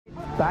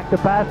Back to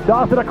pass,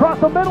 Dawson across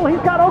the middle. He's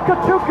got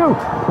Okachuku.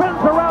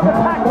 Spins around the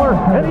tackler,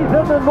 and he's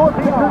in the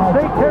Northeastern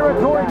State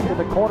territory. In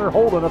the corner,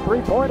 Holden, a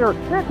three-pointer.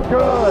 It's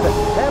good.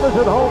 Hammers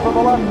it home from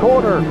the left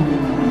corner.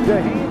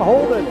 Jaheim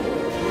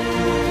Holden.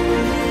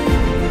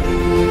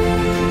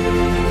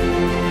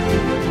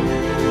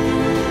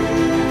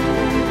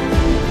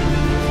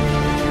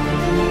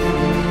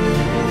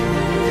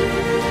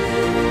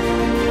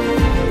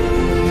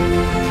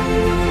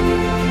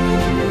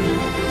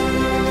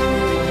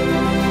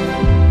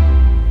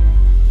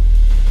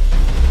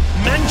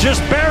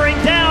 Just bearing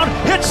down,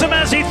 hits him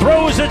as he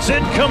throws, it's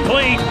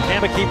incomplete.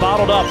 Hammocky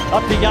bottled up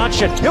to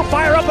Jansson. He'll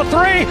fire up a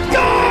three.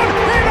 Good!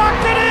 He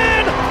knocked it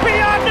in!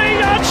 Beyond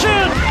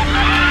Jansson!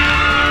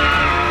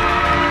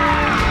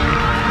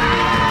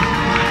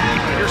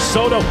 Here's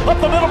Soto,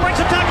 up the middle, breaks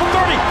a tackle,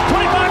 30,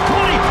 25,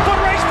 20, foot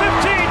race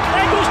 15,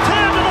 angles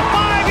 10 to the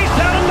 5, he's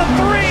down at the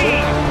 3.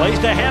 Plays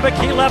to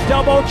Hammocky, left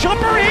elbow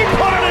jumper, he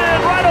put it in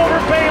right over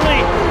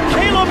Bailey.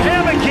 Caleb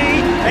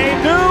Hammocky,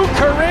 a new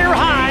career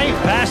high.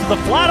 Pass to the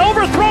flat,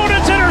 overthrown,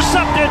 it's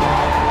intercepted.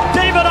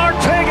 David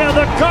Ortega,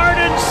 the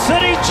Garden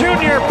City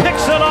Junior,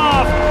 picks it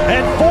off,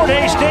 and Fort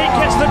Hays State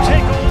gets the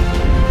takeover.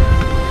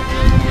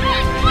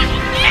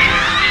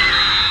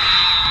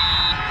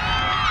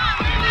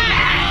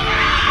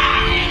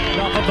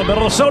 Up the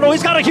middle of Soto,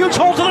 he's got a huge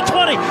hole to the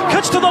 20,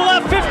 cuts to the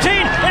left, 15,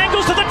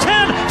 angles to the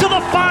 10, to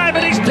the 5,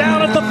 and he's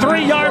down at the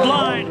 3-yard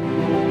line.